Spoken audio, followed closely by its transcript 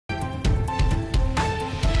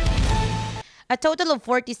A total of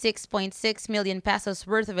 46.6 million pesos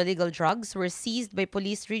worth of illegal drugs were seized by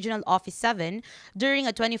Police Regional Office 7 during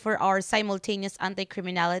a 24-hour simultaneous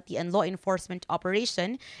anti-criminality and law enforcement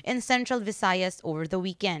operation in Central Visayas over the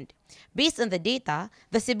weekend. Based on the data,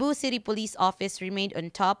 the Cebu City Police Office remained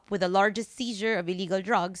on top with the largest seizure of illegal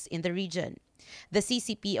drugs in the region. The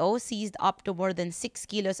CCPO seized up to more than 6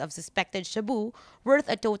 kilos of suspected shabu worth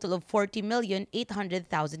a total of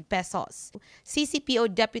 40,800,000 pesos.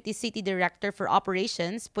 CCPO Deputy City Director for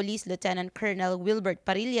Operations, Police Lieutenant Colonel Wilbert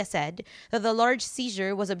Parilla said that the large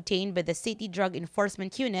seizure was obtained by the City Drug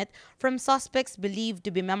Enforcement Unit from suspects believed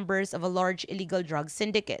to be members of a large illegal drug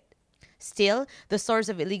syndicate. Still, the source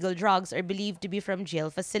of illegal drugs are believed to be from jail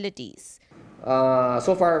facilities.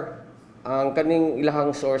 So far, ang kaning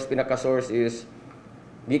ilahang source, pinaka-source is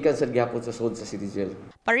gikan sa gihapon sa sud sa City Jail.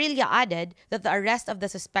 Parilla added that the arrest of the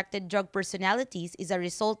suspected drug personalities is a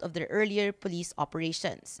result of their earlier police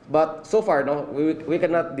operations. But so far, no, we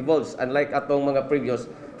cannot divulge. Unlike atong mga previous,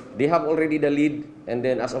 they have already the lead, and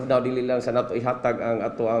then as of now, dili lang sa nato ihatag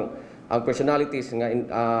ang personalities nga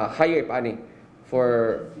higher pa ani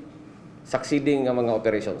for succeeding nga mga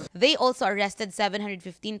operations. They also arrested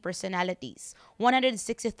 715 personalities.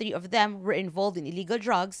 163 of them were involved in illegal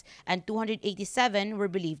drugs and 287 were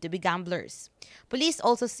believed to be gamblers. Police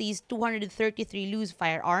also seized 233 loose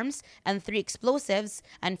firearms and 3 explosives,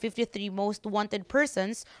 and 53 most wanted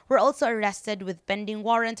persons were also arrested with pending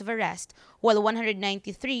warrants of arrest, while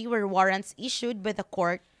 193 were warrants issued by the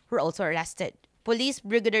court were also arrested. Police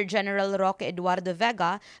Brigadier General Roque Eduardo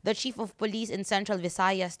Vega, the Chief of Police in Central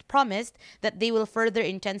Visayas, promised that they will further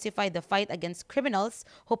intensify the fight against criminals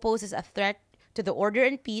who poses a threat to the order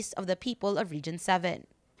and peace of the people of Region 7.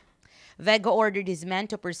 Vega ordered his men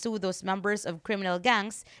to pursue those members of criminal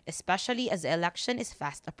gangs, especially as the election is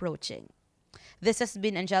fast approaching. This has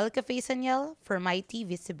been Angelica Fay Saniel for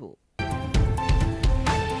MyTV Cebu.